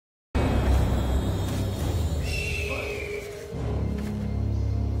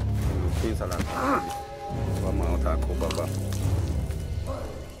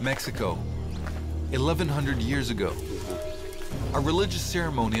Mexico, 1100 years ago. A religious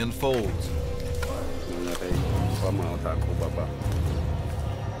ceremony unfolds.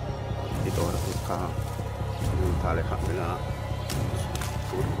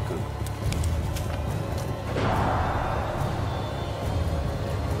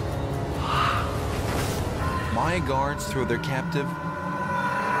 Maya guards throw their captive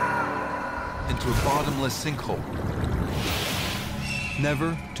into a bottomless sinkhole,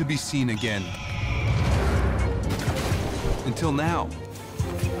 never to be seen again. Until now.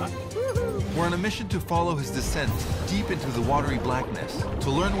 We're on a mission to follow his descent deep into the watery blackness to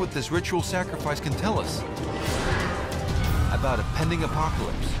learn what this ritual sacrifice can tell us about a pending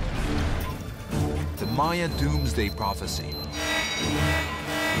apocalypse, the Maya Doomsday Prophecy.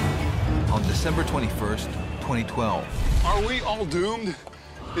 On December 21st, 2012. Are we all doomed?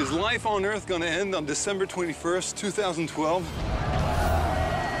 Is life on Earth going to end on December 21st, 2012?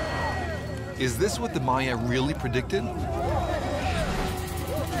 Is this what the Maya really predicted?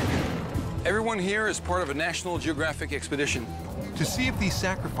 Everyone here is part of a National Geographic expedition. To see if these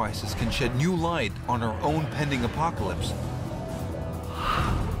sacrifices can shed new light on our own pending apocalypse.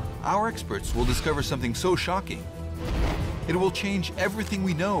 Our experts will discover something so shocking, it will change everything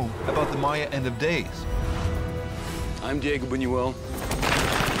we know about the Maya end of days. I'm Diego Buñuel.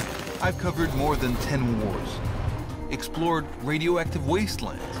 I've covered more than 10 wars, explored radioactive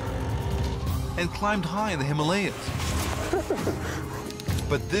wastelands, and climbed high in the Himalayas.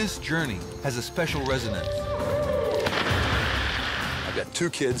 But this journey has a special resonance. I've got 2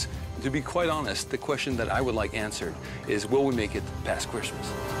 kids. To be quite honest, the question that I would like answered is, will we make it past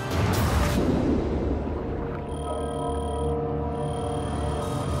Christmas?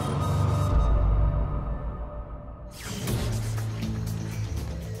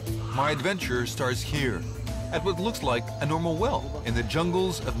 My adventure starts here, at what looks like a normal well in the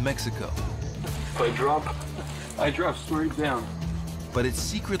jungles of Mexico. If I drop straight down. But it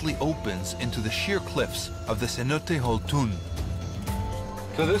secretly opens into the sheer cliffs of the Cenote Holtun.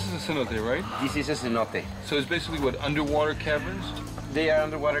 So this is a cenote, right? This is a cenote. So it's basically what, underwater caverns? They are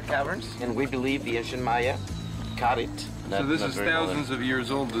underwater caverns, and we believe the ancient Maya cut it. So this is thousands of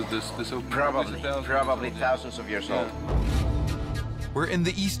years old, this open? Probably thousands of years old. We're in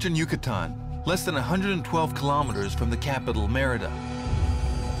the eastern Yucatan, less than 112 kilometers from the capital, Mérida,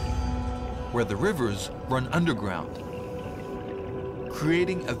 where the rivers run underground,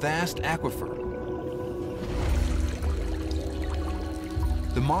 creating a vast aquifer.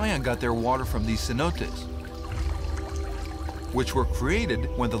 The Maya got their water from these cenotes, which were created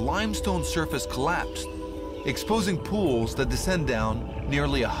when the limestone surface collapsed, exposing pools that descend down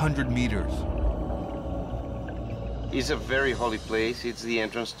nearly 100 meters. It's a very holy place. It's the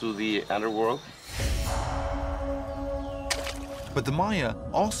entrance to the underworld. But the Maya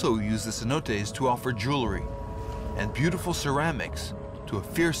also used the cenotes to offer jewelry and beautiful ceramics to a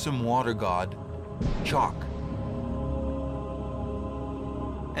fearsome water god, Chalk.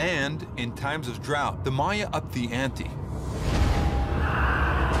 And in times of drought, the Maya upped the ante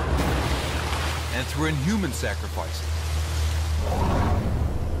and threw in human sacrifices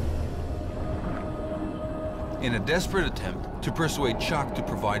in a desperate attempt to persuade Chalk to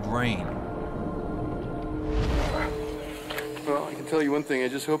provide rain. Well, I can tell you one thing, I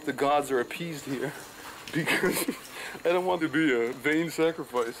just hope the gods are appeased here, because I don't want to be a vain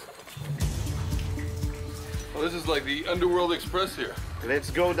sacrifice. Well, this is like the Underworld Express here. Let's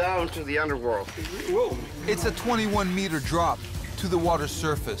go down to the underworld. Whoa. It's a 21-meter drop to the water's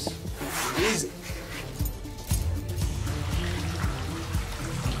surface. Easy.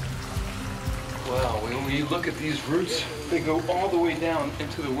 Wow, when you look at these roots, they go all the way down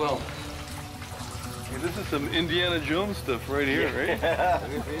into the well. Hey, this is some Indiana Jones stuff right here, right?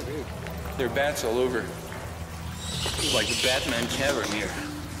 There are bats all over. It's like the Batman cavern here.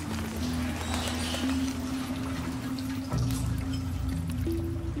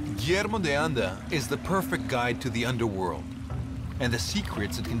 Guillermo de Anda is the perfect guide to the underworld and the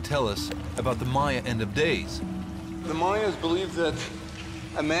secrets it can tell us about the Maya end of days. The Mayas believed that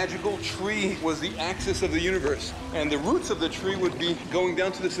a magical tree was the axis of the universe, and the roots of the tree would be going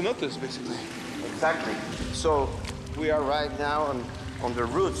down to the cenotes, basically. Exactly. So we are right now on the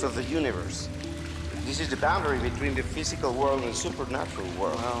roots of the universe. This is the boundary between the physical world and supernatural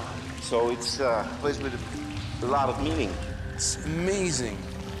world. Wow. So it's a place with a lot of meaning. It's amazing.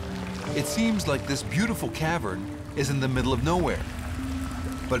 It seems like this beautiful cavern is in the middle of nowhere,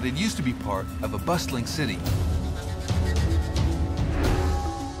 but it used to be part of a bustling city.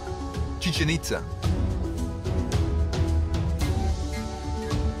 Chichen Itza.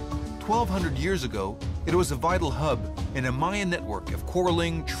 1,200 years ago, it was a vital hub in a Maya network of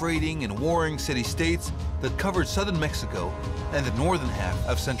quarreling, trading, and warring city-states that covered southern Mexico and the northern half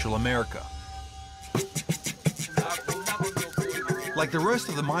of Central America. Like the rest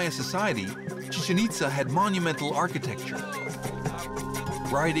of the Maya society, Chichen Itza had monumental architecture,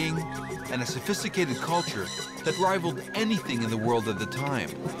 writing, and a sophisticated culture that rivaled anything in the world at the time.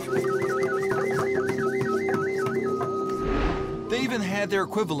 They even had their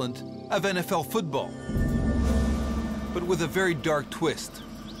equivalent of NFL football, but with a very dark twist.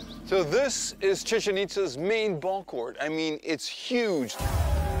 So this is Chichen Itza's main ball court. I mean, it's huge.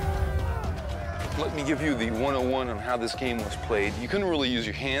 Let me give you the 101 on how this game was played. You couldn't really use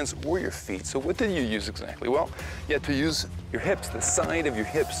your hands or your feet, so what did you use exactly? Well, you had to use your hips, the side of your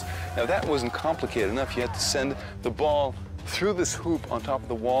hips. Now, that wasn't complicated enough. You had to send the ball through this hoop on top of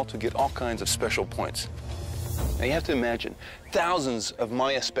the wall to get all kinds of special points. Now, you have to imagine thousands of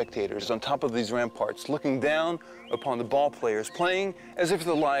Maya spectators on top of these ramparts looking down upon the ball players playing as if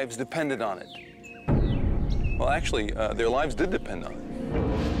their lives depended on it. Well, actually, their lives did depend on it.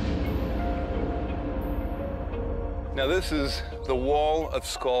 Now, this is the Wall of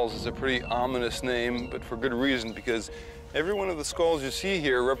Skulls. It's a pretty ominous name, but for good reason, because every one of the skulls you see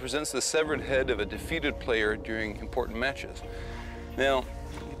here represents the severed head of a defeated player during important matches. Now,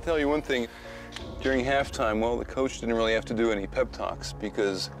 I can tell you one thing. During halftime, well, the coach didn't really have to do any pep talks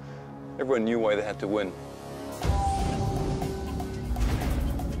because everyone knew why they had to win.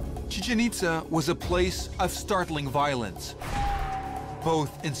 Chichen Itza was a place of startling violence,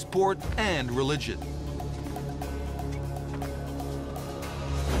 both in sport and religion.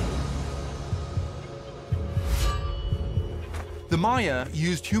 The Maya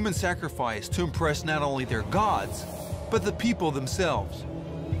used human sacrifice to impress not only their gods, but the people themselves,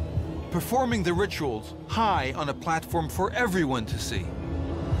 performing the rituals high on a platform for everyone to see.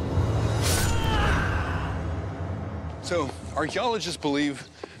 So, archaeologists believe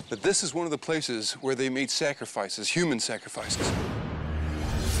that this is one of the places where they made sacrifices, human sacrifices.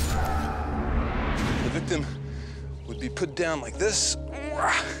 The victim would be put down like this.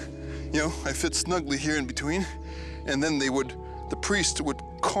 You know, I fit snugly here in between. And then the priest would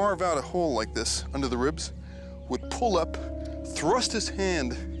carve out a hole like this under the ribs, would pull up, thrust his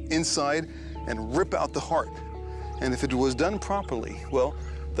hand inside, and rip out the heart. And if it was done properly, well,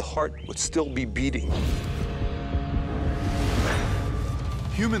 the heart would still be beating.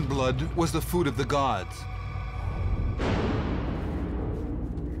 Human blood was the food of the gods.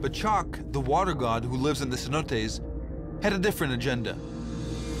 But Chak, the water god who lives in the cenotes, had a different agenda.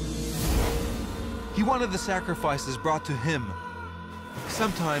 He wanted the sacrifices brought to him,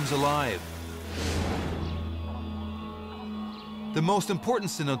 sometimes alive. The most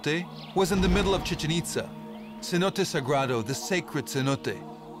important cenote was in the middle of Chichen Itza, Cenote Sagrado, the sacred cenote.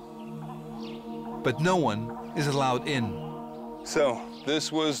 But no one is allowed in. So,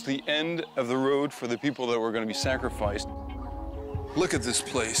 this was the end of the road for the people that were going to be sacrificed. Look at this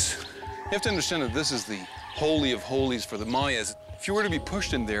place. You have to understand that this is the holy of holies for the Mayas. If you were to be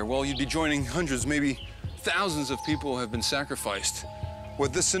pushed in there, well, you'd be joining hundreds, maybe thousands of people who have been sacrificed.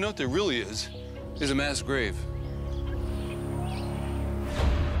 What this cenote really is a mass grave.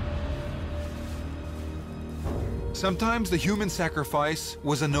 Sometimes the human sacrifice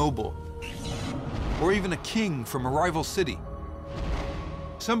was a noble, or even a king from a rival city.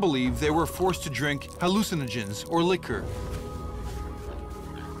 Some believe they were forced to drink hallucinogens or liquor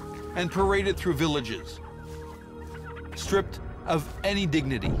and paraded through villages, stripped of any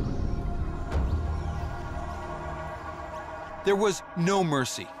dignity. There was no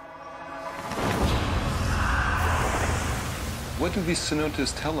mercy. What do these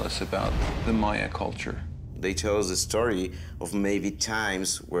cenotes tell us about the Maya culture? They tell us the story of maybe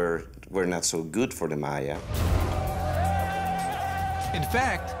times where were not so good for the Maya. In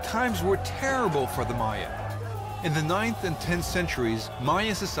fact, times were terrible for the Maya. In the 9th and 10th centuries,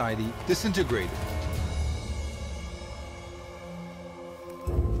 Maya society disintegrated.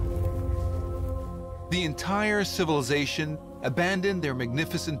 The entire civilization abandoned their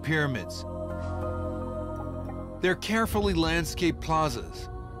magnificent pyramids, their carefully landscaped plazas,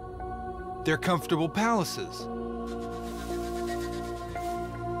 their comfortable palaces.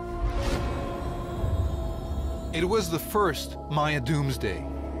 It was the first Maya doomsday.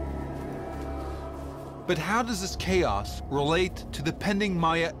 But how does this chaos relate to the pending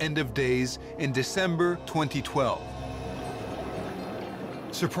Maya end of days in December 2012?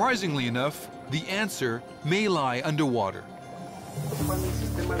 Surprisingly enough, the answer may lie underwater.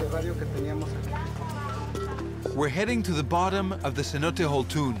 We're heading to the bottom of the Cenote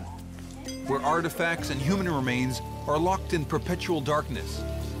Holtun, where artifacts and human remains are locked in perpetual darkness.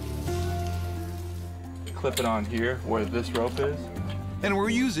 clip it on here where this rope is. And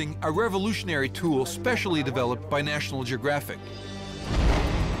we're using a revolutionary tool specially developed by National Geographic.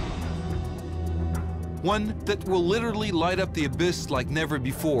 One that will literally light up the abyss like never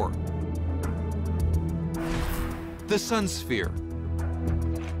before. The Sun Sphere.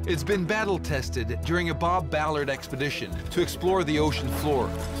 It's been battle-tested during a Bob Ballard expedition to explore the ocean floor.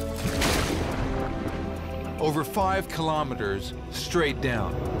 Over 5 kilometers straight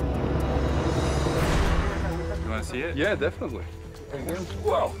down. You want to see it? Yeah, definitely.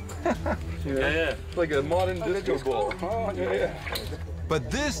 Whoa! Yeah. It's like a modern disco ball. Oh, yeah.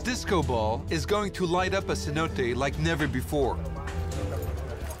 But this disco ball is going to light up a cenote like never before.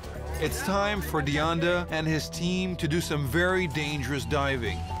 It's time for Dianda and his team to do some very dangerous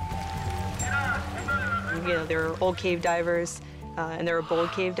diving. You know, there are old cave divers and there are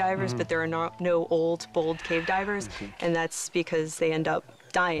bold cave divers, but there are no old, bold cave divers, and that's because they end up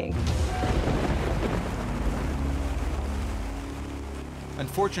dying.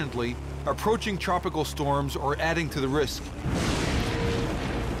 Unfortunately, approaching tropical storms are adding to the risk.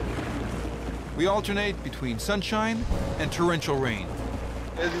 We alternate between sunshine and torrential rain.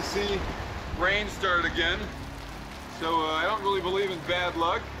 As you see, rain started again. So I don't really believe in bad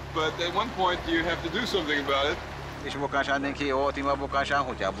luck, but at one point you have to do something about it. Anyway,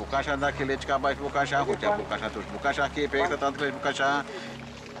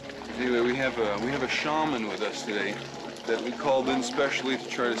 we have a shaman with us today that we called in specially to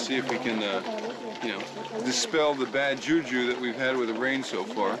try to see if we can, you know, dispel the bad juju that we've had with the rain so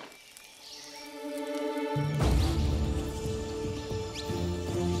far.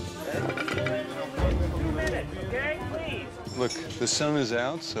 Look, the sun is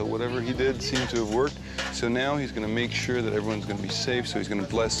out, so whatever he did seemed to have worked. So now he's going to make sure that everyone's going to be safe, so he's going to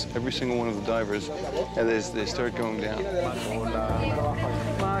bless every single one of the divers as they start going down.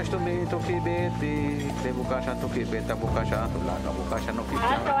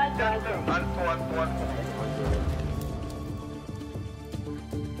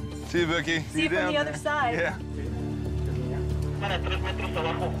 See you, Becky. See you from the other side. Yeah.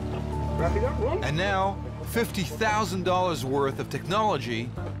 And now, $50,000 worth of technology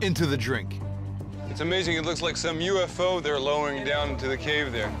into the drink. It's amazing. It looks like some UFO they're lowering down into the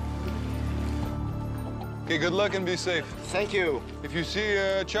cave there. Okay, good luck and be safe. Thank you. If you see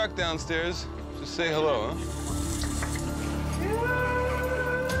Chuck downstairs, just say hello, huh?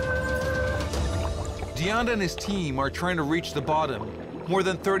 Dianda and his team are trying to reach the bottom, more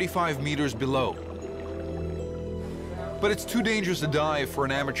than 35 meters below. But it's too dangerous to dive for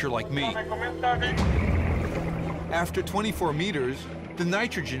an amateur like me. After 24 meters, the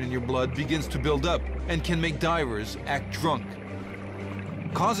nitrogen in your blood begins to build up and can make divers act drunk,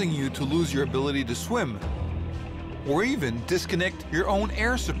 causing you to lose your ability to swim, or even disconnect your own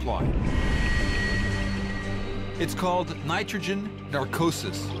air supply. It's called nitrogen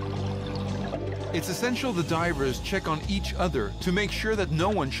narcosis. It's essential the divers check on each other to make sure that no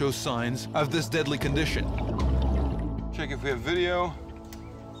one shows signs of this deadly condition. Check if we have video.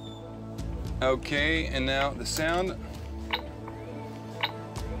 Okay, and now the sound.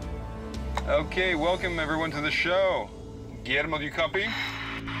 Okay, welcome everyone to the show. Guillermo, do you copy?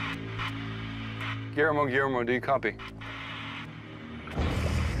 Guillermo, do you copy?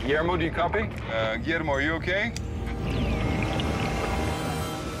 Guillermo, do you copy? Guillermo, are you okay?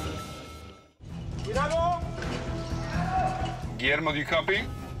 Guillermo, do you copy?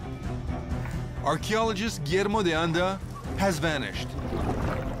 Archaeologist Guillermo de Anda has vanished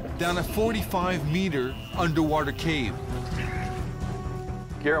down a 45-meter underwater cave.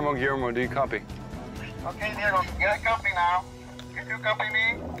 Guillermo, do you copy? Okay, Diego, get a copy now. Can you copy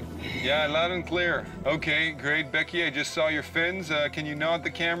me? Yeah, loud and clear. Okay, great. Becky, I just saw your fins. Can you nod the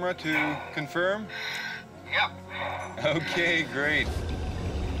camera to confirm? Yep. Okay, great.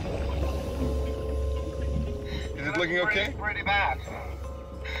 Is it looking okay? Pretty bad.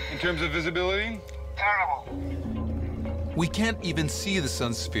 In terms of visibility? Terrible. We can't even see the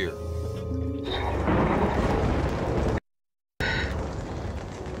sun sphere.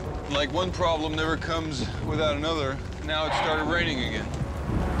 Like one problem never comes without another. Now it started raining again.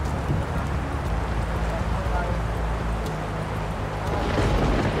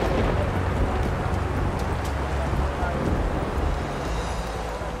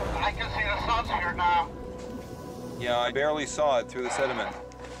 I can see the sun here now. Yeah, I barely saw it through the sediment.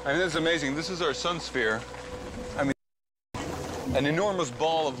 I mean, this is amazing. This is our sun sphere. I mean, an enormous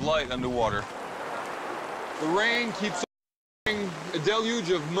ball of light underwater. The rain keeps on, a deluge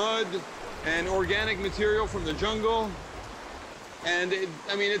of mud and organic material from the jungle. And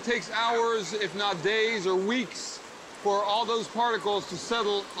I mean, it takes hours, if not days or weeks, for all those particles to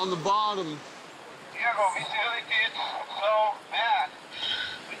settle on the bottom Diego, visibility is so bad.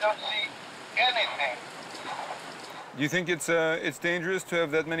 We don't see anything. Do you think it's dangerous to have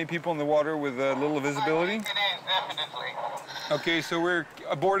that many people in the water with little visibility? I think it is, definitely. Okay, so we're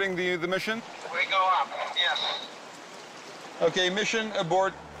aborting the mission? We go up, yes. Okay, mission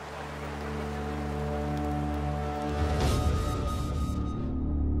abort.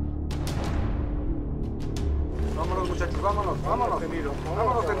 Vámonos, muchachos, vámonos, vámonos.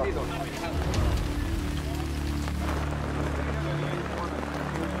 Vámonos tendidos.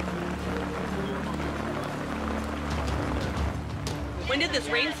 When did this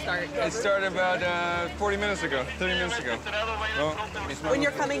rain start? It started about 40 minutes ago, 30 minutes ago. Well, When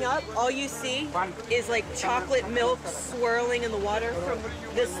you're coming up, all you see is like chocolate milk swirling in the water from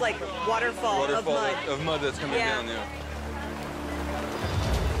this like waterfall of mud. Of mud that's coming Yeah. down, yeah.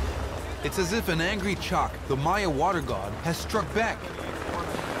 It's as if an angry Chak, the Maya water god, has struck back.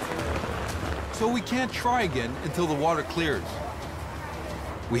 So we can't try again until the water clears.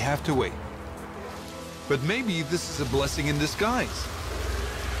 We have to wait. But maybe this is a blessing in disguise.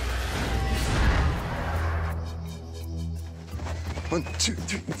 One, two,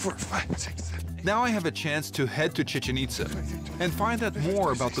 three, four, five, six, 7. Now I have a chance to head to Chichen Itza and find out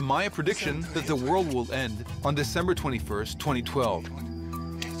more about the Maya prediction that the world will end on December 21st, 2012.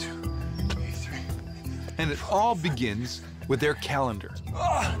 And it all begins with their calendar.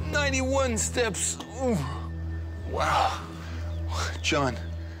 91 steps. Ooh. Wow. John,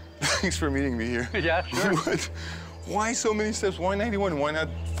 thanks for meeting me here. Yeah, sure. What? Why so many steps? Why 91? Why not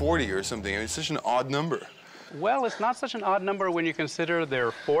 40 or something? I mean, it's such an odd number. Well, it's not such an odd number when you consider there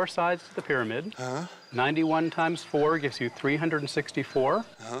are 4 sides to the pyramid. 91 times 4 gives you 364.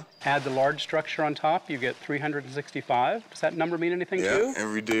 Add the large structure on top, you get 365. Does that number mean anything to you?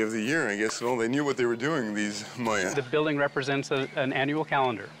 Every day of the year, I guess. Well, they knew what they were doing, these Maya. The building represents an annual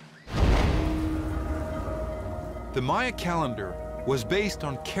calendar. The Maya calendar was based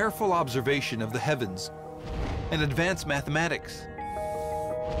on careful observation of the heavens and advanced mathematics.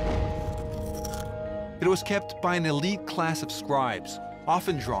 It was kept by an elite class of scribes,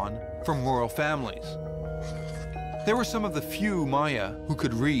 often drawn from royal families. They were some of the few Maya who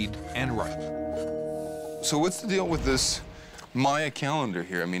could read and write. So what's the deal with this Maya calendar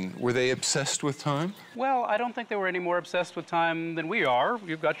here? I mean, were they obsessed with time? Well, I don't think they were any more obsessed with time than we are.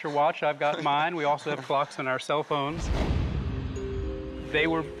 You've got your watch, I've got mine. We also have clocks on our cell phones. They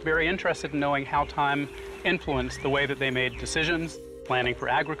were very interested in knowing how time influenced the way that they made decisions, planning for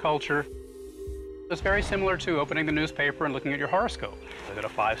agriculture. It's very similar to opening the newspaper and looking at your horoscope. Is it a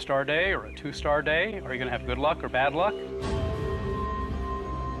 5-star day or a 2-star day? Are you going to have good luck or bad luck?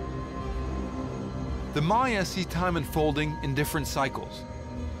 The Maya see time unfolding in different cycles.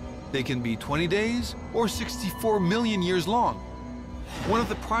 They can be 20 days or 64 million years long. One of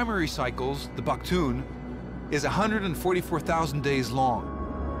the primary cycles, the Baktun, is 144,000 days long.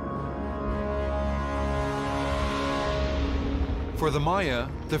 For the Maya,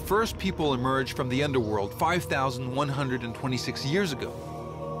 the first people emerged from the underworld 5,126 years ago.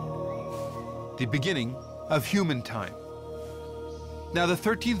 The beginning of human time. Now the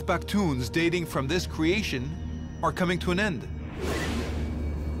 13th Baktuns dating from this creation are coming to an end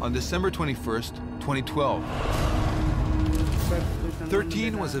on December 21st, 2012.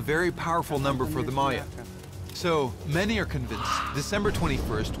 13 was a very powerful number for the Maya. So many are convinced December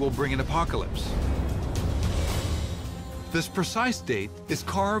 21st will bring an apocalypse. This precise date is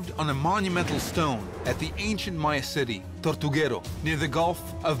carved on a monumental stone at the ancient Maya city, Tortuguero, near the Gulf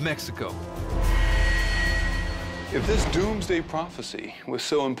of Mexico. If this doomsday prophecy was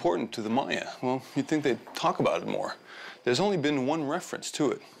so important to the Maya, well, you'd think they'd talk about it more. There's only been one reference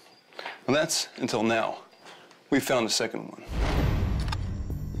to it. And that's until now. We found a second one.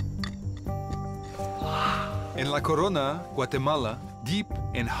 In La Corona, Guatemala, deep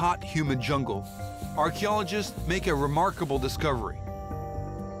and hot humid jungle, archaeologists make a remarkable discovery.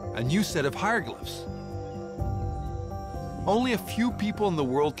 A new set of hieroglyphs. Only a few people in the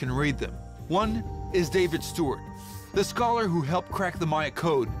world can read them. One is David Stewart, the scholar who helped crack the Maya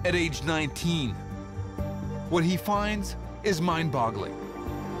code at age 19. What he finds is mind-boggling.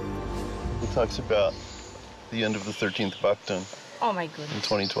 He talks about the end of the 13th Baktun Oh my goodness. in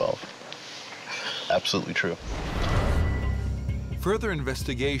 2012. Absolutely true. Further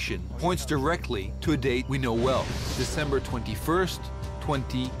investigation points directly to a date we know well, December 21st,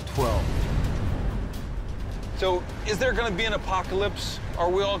 2012. So, is there going to be an apocalypse? Are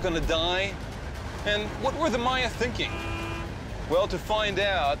we all going to die? And what were the Maya thinking? Well, to find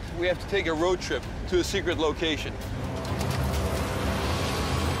out, we have to take a road trip to a secret location.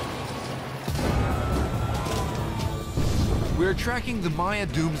 We're tracking the Maya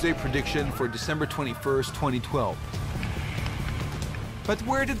doomsday prediction for December 21st, 2012. But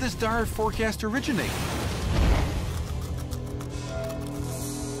where did this dire forecast originate?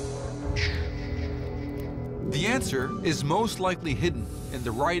 The answer is most likely hidden in the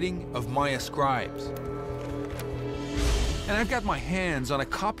writing of Maya scribes. And I've got my hands on a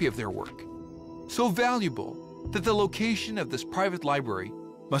copy of their work, so valuable that the location of this private library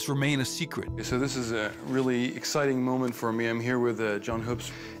must remain a secret. So this is a really exciting moment for me. I'm here with John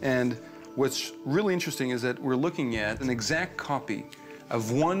Hoops, and what's really interesting is that we're looking at an exact copy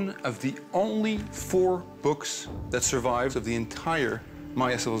of one of the only 4 books that survives of the entire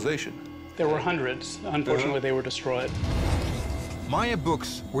Maya civilization. There were hundreds. Unfortunately, they were destroyed. Maya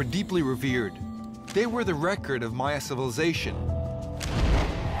books were deeply revered. They were the record of Maya civilization.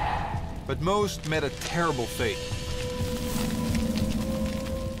 But most met a terrible fate.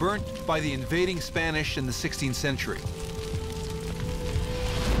 Burnt by the invading Spanish in the 16th century.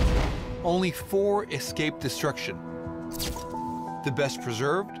 Only 4 escaped destruction. The best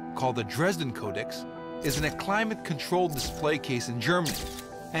preserved, called the Dresden Codex, is in a climate-controlled display case in Germany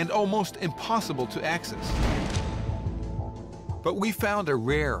and almost impossible to access. But we found a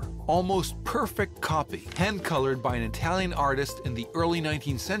rare, almost perfect copy, hand-colored by an Italian artist in the early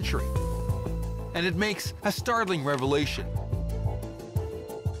 19th century. And it makes a startling revelation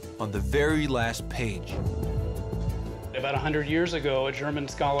on the very last page. About 100 years ago, a German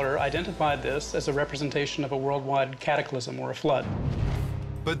scholar identified this as a representation of a worldwide cataclysm or a flood.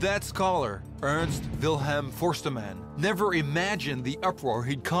 But that scholar, Ernst Wilhelm Forstemann, never imagined the uproar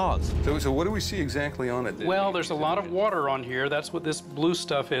he'd cause. So what do we see exactly on it? Well, there's a lot of water on here. That's what this blue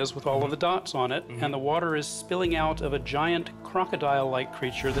stuff is with all of the dots on it. And the water is spilling out of a giant crocodile-like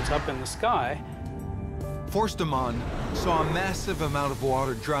creature that's up in the sky. Forstemann saw a massive amount of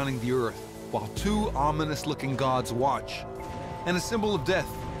water drowning the earth, while 2 ominous-looking gods watch, and a symbol of death,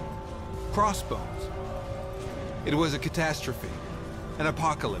 crossbones. It was a catastrophe, an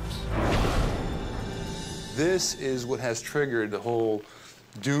apocalypse. This is what has triggered the whole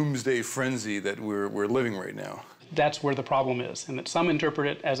doomsday frenzy that we're living right now. That's where the problem is, and that some interpret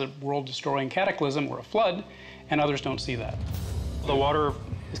it as a world-destroying cataclysm or a flood, and others don't see that. The water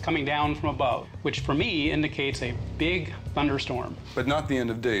is coming down from above, which for me indicates a big thunderstorm. But not the end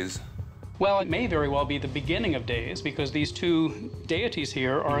of days. Well, it may very well be the beginning of days, because these 2 deities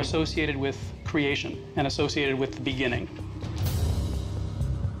here are associated with creation and associated with the beginning.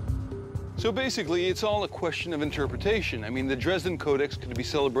 So basically, it's all a question of interpretation. I mean, the Dresden Codex could be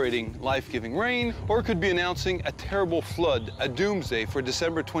celebrating life-giving rain, or it could be announcing a terrible flood, a doomsday for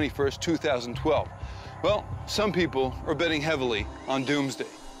December 21st, 2012. Well, some people are betting heavily on doomsday.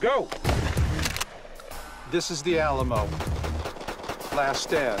 Go! This is the Alamo. Last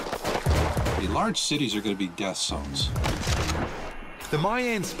stand. The large cities are going to be death zones. The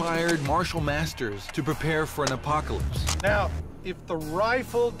Maya inspired martial masters to prepare for an apocalypse. Now, if the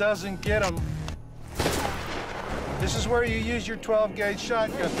rifle doesn't get them, this is where you use your 12-gauge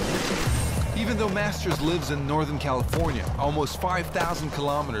shotgun. Even though Masters lives in Northern California, almost 5,000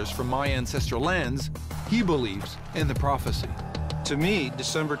 kilometers from Maya ancestral lands, he believes in the prophecy. To me,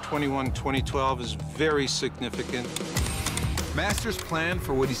 December 21, 2012 is very significant. Masters' plan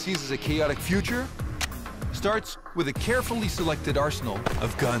for what he sees as a chaotic future starts with a carefully selected arsenal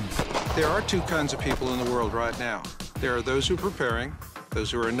of guns. There are 2 kinds of people in the world right now. There are those who are preparing,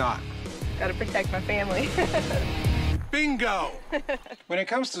 those who are not. Gotta protect my family. Bingo! When it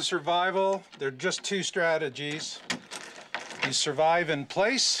comes to survival, there are just 2 strategies. You survive in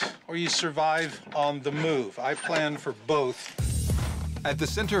place, or you survive on the move. I plan for both. At the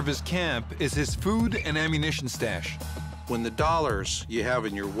center of his camp is his food and ammunition stash. When the dollars you have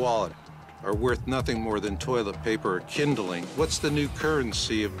in your wallet are worth nothing more than toilet paper or kindling, what's the new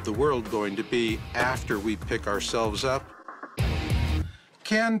currency of the world going to be after we pick ourselves up?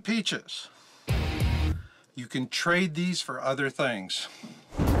 Canned peaches. You can trade these for other things.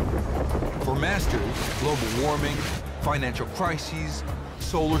 For Masters, global warming, financial crises,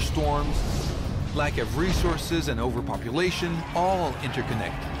 solar storms, lack of resources and overpopulation all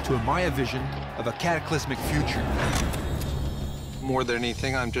interconnect to a Maya vision of a cataclysmic future. More than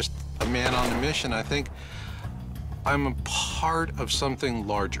anything, I'm just a man on a mission. I think I'm a part of something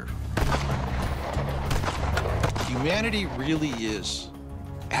larger. Humanity really is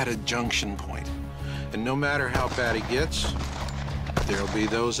at a junction point. And no matter how bad it gets, there'll be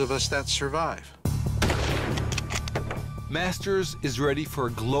those of us that survive. Masters is ready for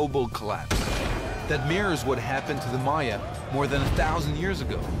a global collapse that mirrors what happened to the Maya more than 1,000 years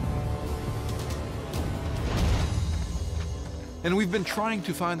ago. And we've been trying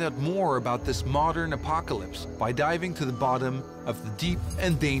to find out more about this modern apocalypse by diving to the bottom of the deep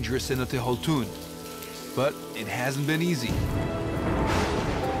and dangerous Cenote Holtun. But it hasn't been easy.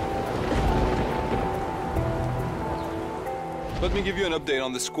 Let me give you an update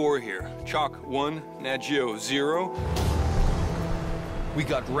on the score here. Chalk 1, Nat Geo 0. We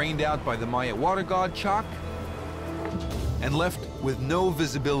got rained out by the Maya water god Chalk and left with no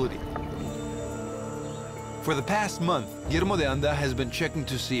visibility. For the past month, Guillermo de Anda has been checking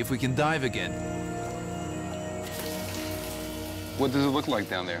to see if we can dive again. What does it look like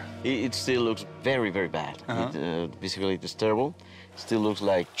down there? It still looks very, very bad. Basically, it's terrible. It still looks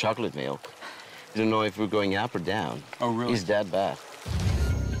like chocolate milk. You don't know if we're going up or down. Oh, really? It's that bad.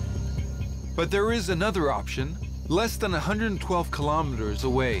 But there is another option, less than 112 kilometers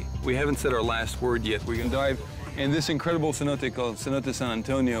away. We haven't said our last word yet. We're gonna dive in this incredible cenote called Cenote San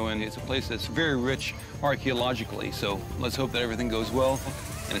Antonio, and it's a place that's very rich archaeologically, so let's hope that everything goes well,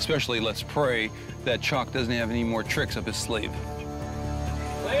 and especially let's pray that Chalk doesn't have any more tricks up his sleeve.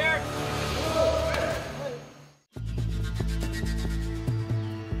 Clear!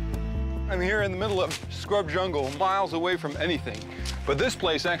 I'm here in the middle of scrub jungle, miles away from anything, but this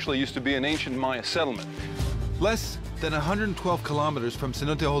place actually used to be an ancient Maya settlement. Less than 112 kilometers from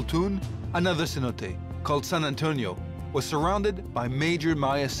Cenote Holtun, another cenote, called San Antonio, was surrounded by major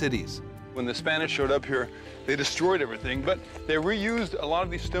Maya cities. When the Spanish showed up here, they destroyed everything, but they reused a lot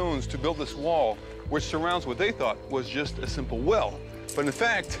of these stones to build this wall, which surrounds what they thought was just a simple well. But in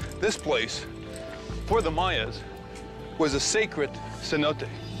fact, this place, for the Mayas, was a sacred cenote.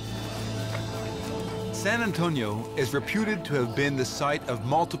 San Antonio is reputed to have been the site of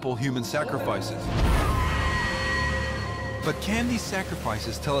multiple human sacrifices. But can these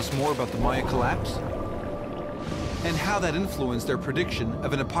sacrifices tell us more about the Maya collapse? And how that influenced their prediction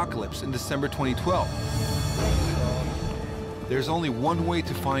of an apocalypse in December 2012? There's only one way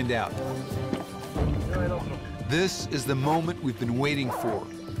to find out. This is the moment we've been waiting for.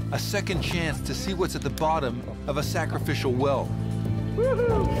 A second chance to see what's at the bottom of a sacrificial well.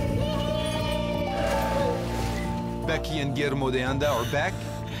 Becky and Guillermo de Anda are back,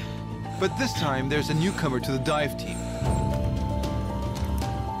 but this time there's a newcomer to the dive team.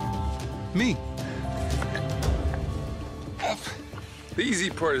 Me. The easy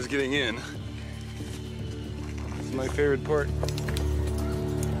part is getting in. It's my favorite part.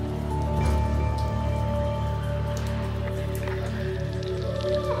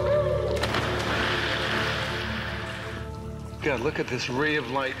 God, look at this ray of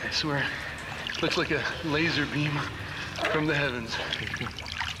light, I swear. It looks like a laser beam from the heavens.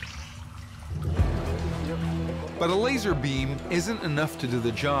 But a laser beam isn't enough to do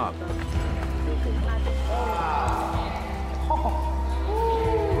the job.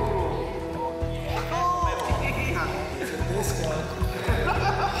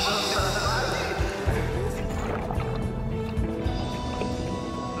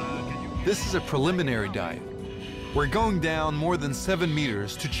 This is a preliminary dive. We're going down more than 7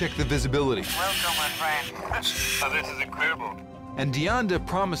 meters to check the visibility. Welcome, my friend. Oh, this is incredible. And de Anda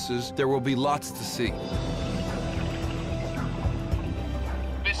promises there will be lots to see.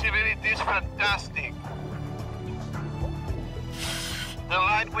 Visibility is fantastic. The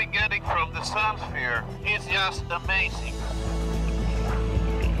light we're getting from the sun sphere is just amazing.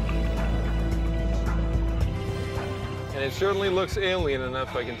 And it certainly looks alien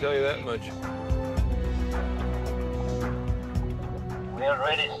enough, I can tell you that much. We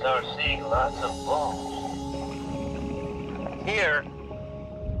already start seeing lots of bones. Here,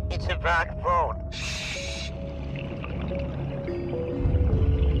 it's a backbone.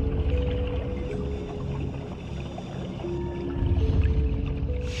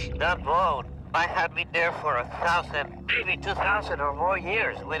 That bone might have been there for 1,000, maybe 2,000 or more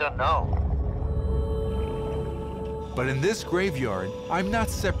years. We don't know. But in this graveyard, I'm not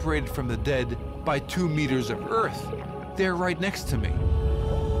separated from the dead by 2 meters of earth. They're right next to me.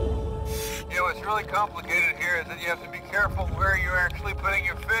 You know, what's really complicated here is that you have to be careful where you're actually putting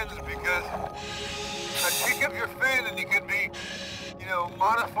your fins, because pick up your fin and you could be, you know,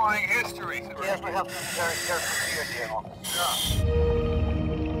 modifying history. Yes, we have to be very careful here, Diego.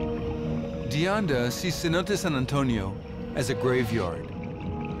 De Anda sees Cenote San Antonio as a graveyard.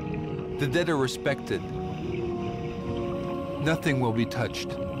 The dead are respected. Nothing will be touched.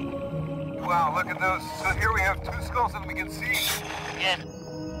 Wow, look at those. So here we have 2 skulls and we can see. Again,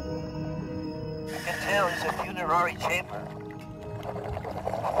 you can tell it's a funerary chamber.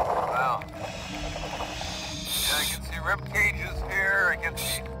 Wow. Yeah, I can see rib cages here. I can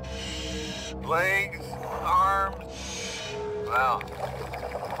see legs, arms. Wow.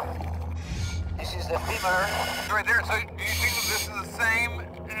 This is the femur. It's right there. So do you think this is the same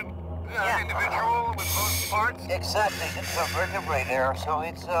individual with both parts? Exactly. It's a vertebrae there, so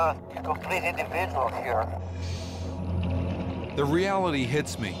it's a complete individual here. The reality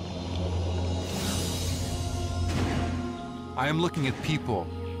hits me. I am looking at people.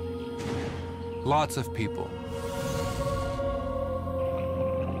 Lots of people.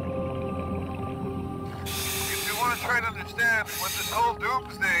 If you want to try to understand what this whole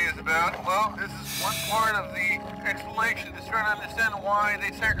doomsday is about, well, this is one part of the explanation, is trying to understand why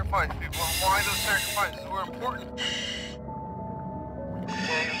they sacrifice people and why those sacrifices were important.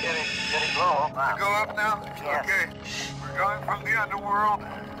 Yeah, you're getting low. To go up now? Yes. Okay. We're going from the underworld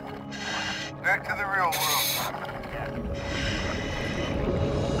back to the real world.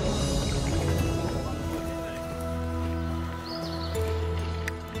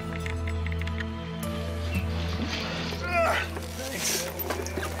 Thanks.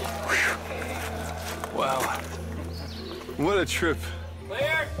 Wow. What a trip.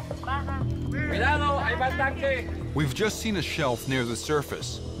 We've just seen a shelf near the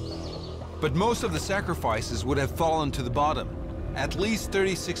surface, but most of the sacrifices would have fallen to the bottom, at least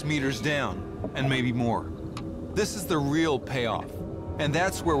 36 meters down, and maybe more. This is the real payoff, and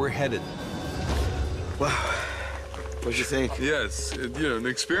that's where we're headed. Wow. What do you think? Yeah, it's an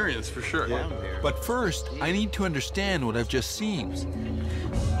experience for sure. Yeah. But first, I need to understand what I've just seen.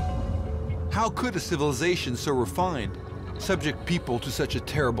 How could a civilization so refined subject people to such a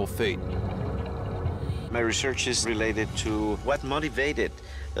terrible fate? My research is related to what motivated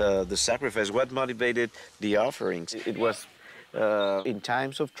the sacrifice, what motivated the offerings. It was in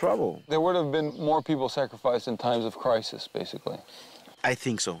times of trouble. There would have been more people sacrificed in times of crisis, basically. I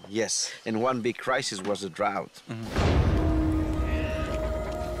think so, yes. And one big crisis was the drought.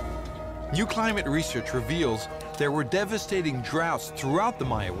 New climate research reveals there were devastating droughts throughout the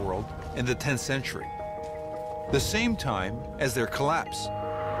Maya world in the 10th century, the same time as their collapse.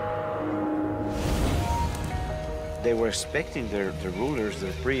 They were expecting their rulers,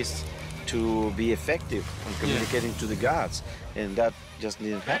 their priests, to be effective in communicating to the gods, and that just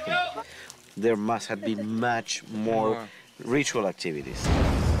didn't happen. There must have been much more ritual activities.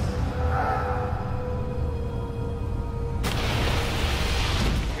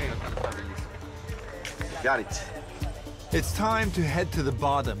 Got it. It's time to head to the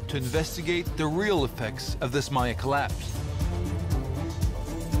bottom to investigate the real effects of this Maya collapse.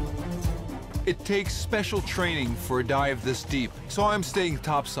 It takes special training for a dive this deep, so I'm staying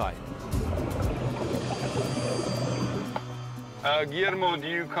topside. Guillermo, do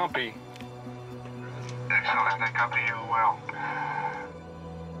you copy? Excellent, I copy you well.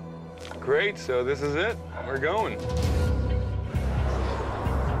 Great, so this is it. We're going.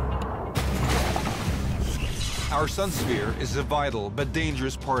 Our sun sphere is a vital but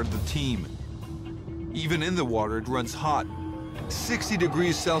dangerous part of the team. Even in the water, it runs hot, 60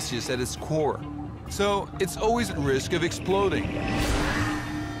 degrees Celsius at its core, so it's always at risk of exploding.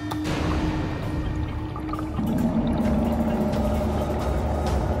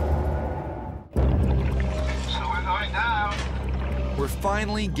 So we're going down. We're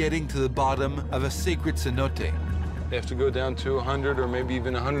finally getting to the bottom of a sacred cenote. They have to go down to 100 or maybe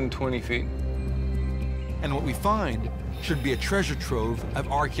even 120 feet. And what we find should be a treasure trove of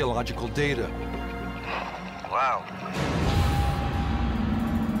archaeological data. Wow.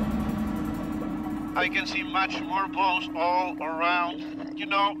 I can see much more bones all around. You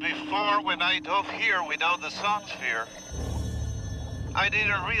know, before when I dove here without the sun sphere, I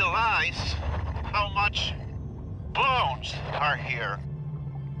didn't realize how much bones are here.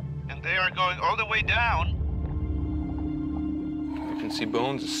 And they are going all the way down. You can see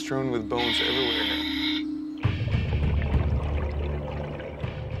bones strewn with bones everywhere here.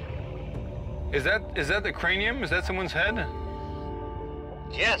 Is that the cranium? Is that someone's head?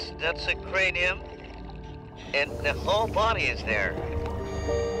 Yes, that's a cranium. And the whole body is there.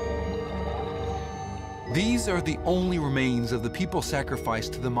 These are the only remains of the people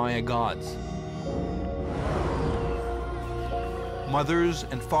sacrificed to the Maya gods. Mothers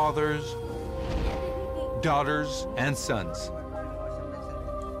and fathers, daughters and sons.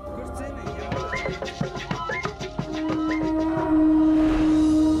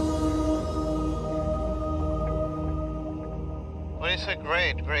 Well, it's a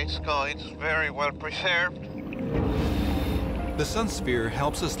great skull. It's very well preserved. The sun sphere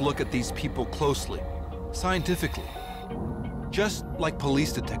helps us look at these people closely, scientifically, just like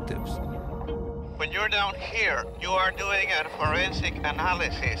police detectives. When you're down here, you are doing a forensic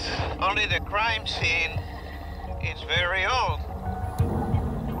analysis. Only the crime scene is very old.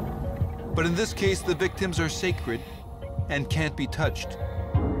 But in this case, the victims are sacred and can't be touched.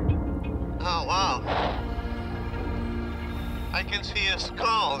 Oh, wow. I can see a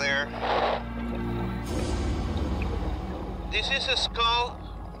skull there. This is a skull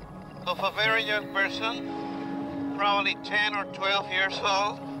of a very young person, probably 10 or 12 years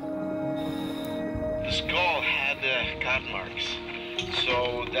old. The skull had cut marks,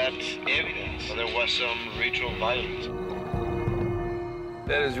 so that's evidence there was some ritual violence.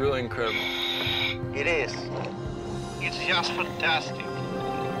 That is really incredible. It is. It's just fantastic.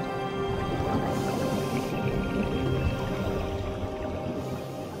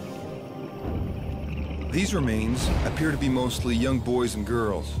 These remains appear to be mostly young boys and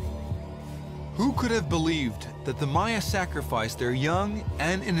girls. Who could have believed that the Maya sacrificed their young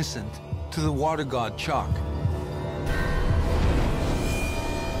and innocent to the water god Chak?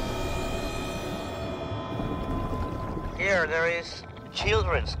 Here there is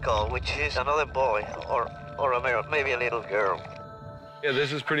children's skull, which is another boy or maybe a little girl. Yeah,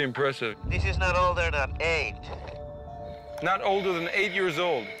 this is pretty impressive. This is not older than 8. Not older than 8 years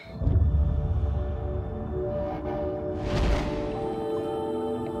old.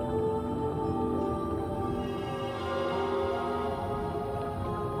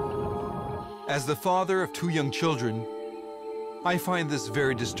 As the father of 2 young children, I find this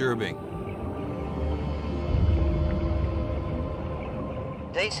very disturbing.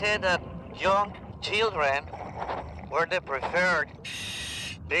 They said that young children were the preferred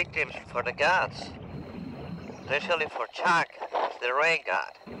victims for the gods, especially for Chak, the rain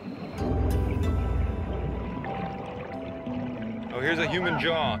god. Oh, here's a human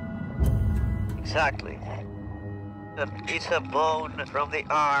jaw. Exactly. It's a bone from the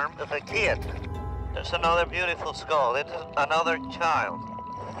arm of a kid. There's another beautiful skull. It's another child.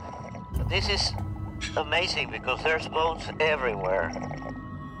 This is amazing because there's bones everywhere.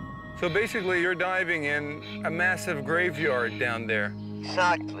 So basically, you're diving in a massive graveyard down there.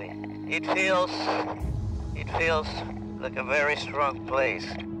 Exactly. It feels like a very strong place.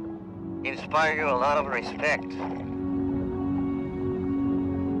 Inspires you a lot of respect.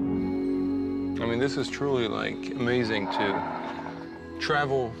 I mean, this is truly, like, amazing to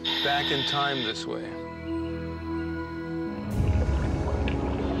travel back in time this way.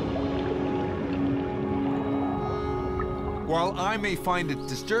 While I may find it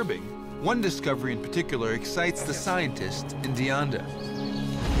disturbing, one discovery in particular excites the scientist in Dianda.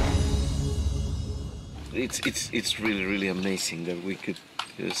 It's really amazing that we could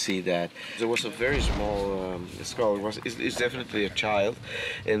see that. There was a very small skull. It's definitely a child,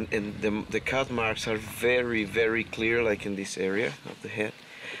 and the cut marks are very clear, like in this area of the head,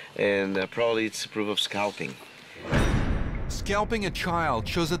 and probably it's proof of scalping. Scalping a child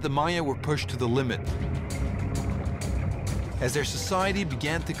shows that the Maya were pushed to the limit, as their society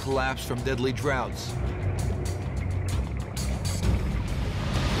began to collapse from deadly droughts.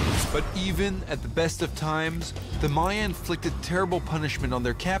 But even at the best of times, the Maya inflicted terrible punishment on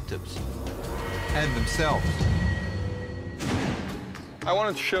their captives and themselves. I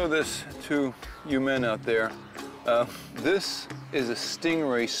wanted to show this to you men out there. This is a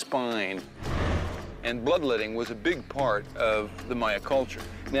stingray spine, and bloodletting was a big part of the Maya culture.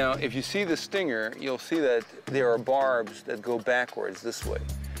 Now, if you see the stinger, you'll see that there are barbs that go backwards this way.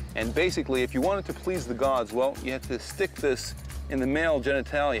 And basically, if you wanted to please the gods, well, you had to stick this in the male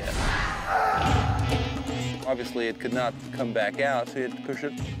genitalia. Obviously, it could not come back out, so you had to push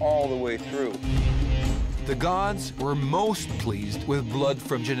it all the way through. The gods were most pleased with blood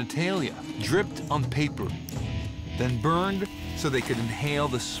from genitalia, dripped on paper, then burned so they could inhale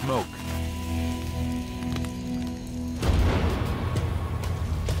the smoke.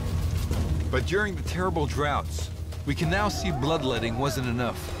 But during the terrible droughts, we can now see bloodletting wasn't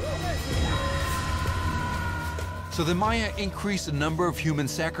enough. So the Maya increased the number of human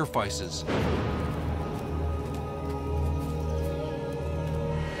sacrifices.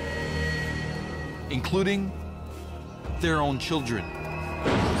 Including their own children.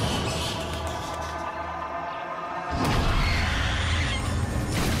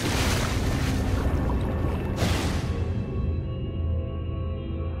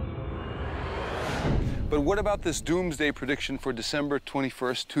 But what about this doomsday prediction for December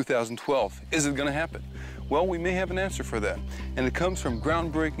 21st, 2012? Is it going to happen? Well, we may have an answer for that. And it comes from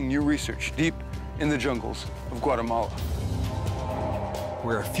groundbreaking new research deep in the jungles of Guatemala.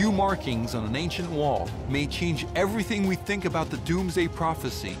 Where a few markings on an ancient wall may change everything we think about the doomsday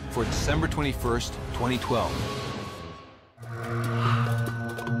prophecy for December 21st, 2012.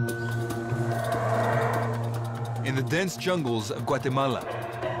 In the dense jungles of Guatemala,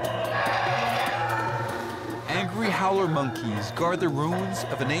 angry howler monkeys guard the ruins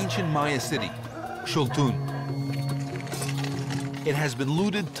of an ancient Maya city, Xoltún. It has been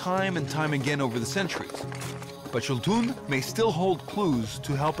looted time and time again over the centuries, But Chultun may still hold clues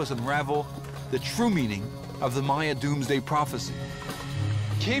to help us unravel the true meaning of the Maya doomsday prophecy.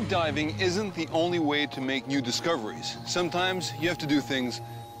 Cave diving isn't the only way to make new discoveries. Sometimes you have to do things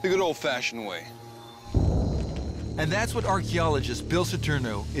the good old-fashioned way. And that's what archaeologist Bill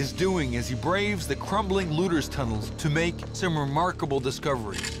Saturno is doing as he braves the crumbling looters' tunnels to make some remarkable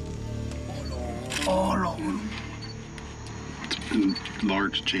discoveries. All of them. It's a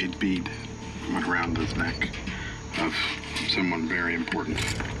large jade bead went around the neck of someone very important.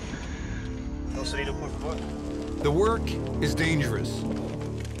 The work is dangerous.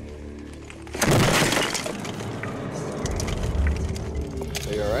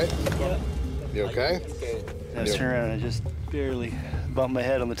 Are you all right? Yeah. You okay? I was turning around and I just barely bumped my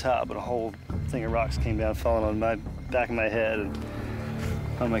head on the top, but a whole thing of rocks came down, falling on my back of my head and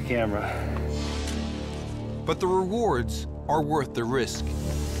on my camera. But the rewards are worth the risk.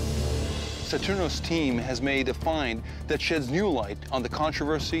 Saturno's team has made a find that sheds new light on the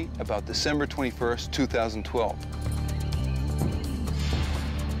controversy about December 21st, 2012.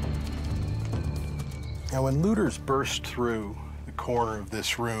 Now, when looters burst through the corner of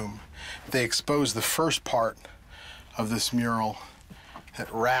this room, they exposed the first part of this mural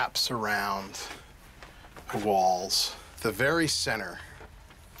that wraps around the walls. The very center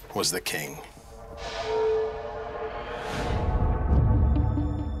was the king.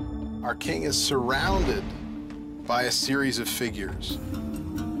 Our king is surrounded by a series of figures.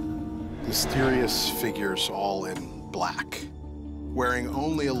 Mysterious figures all in black, wearing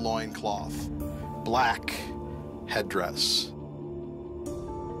only a loincloth, black headdress,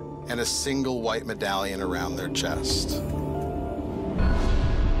 and a single white medallion around their chest.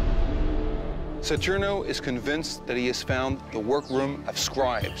 Saturno is convinced that he has found the workroom of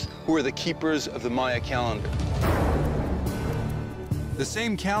scribes, who are the keepers of the Maya calendar. The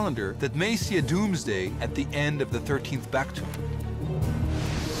same calendar that may see a doomsday at the end of the 13th Baktun.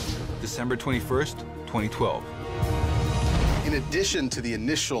 December 21st, 2012. In addition to the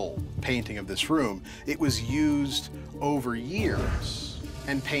initial painting of this room, it was used over years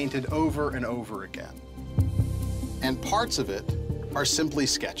and painted over and over again. And parts of it are simply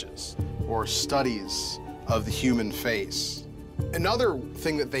sketches or studies of the human face. Another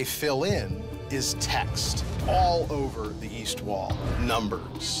thing that they fill in is text all over the east wall.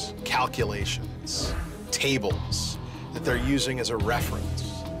 Numbers, calculations, tables that they're using as a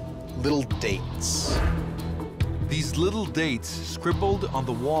reference, little dates. These little dates scribbled on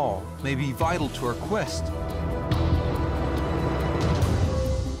the wall may be vital to our quest.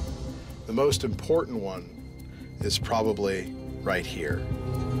 The most important one is probably right here.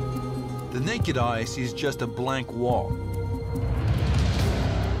 The naked eye sees just a blank wall.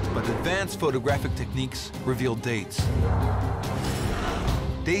 But advanced photographic techniques reveal dates.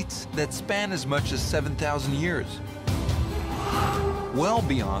 Dates that span as much as 7,000 years. Well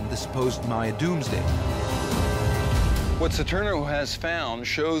beyond the supposed Maya doomsday. What Saturno has found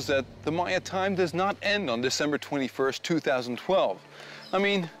shows that the Maya time does not end on December 21st, 2012. I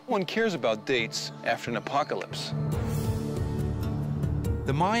mean, no one cares about dates after an apocalypse.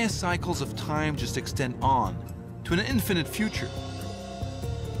 The Maya cycles of time just extend on to an infinite future,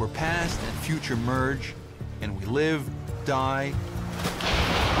 where past and future merge, and we live, die,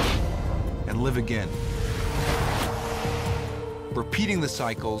 and live again. Repeating the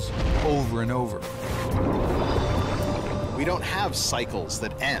cycles over and over. We don't have cycles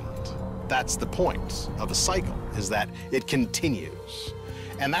that end. That's the point of a cycle, is that it continues.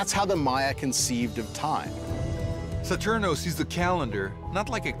 And that's how the Maya conceived of time. Saturno sees the calendar not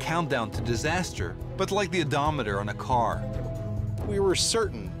like a countdown to disaster, but like the odometer on a car. We were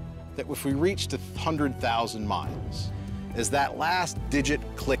certain that if we reached 100,000 miles, as that last digit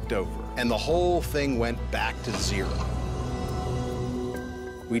clicked over and the whole thing went back to zero,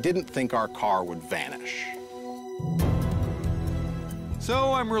 we didn't think our car would vanish.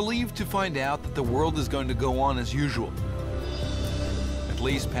 So I'm relieved to find out that the world is going to go on as usual, at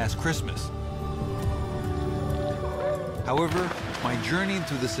least past Christmas. However, my journey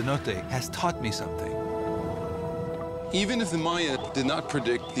through the cenote has taught me something. Even if the Maya did not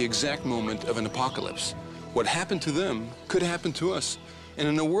predict the exact moment of an apocalypse, what happened to them could happen to us. And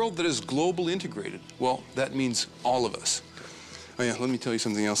in a world that is globally integrated, well, that means all of us. Oh yeah, let me tell you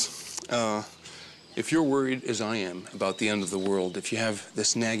something else. If you're worried, as I am, about the end of the world, if you have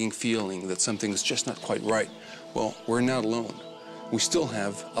this nagging feeling that something's just not quite right, well, we're not alone. We still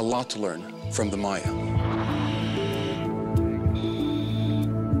have a lot to learn from the Maya.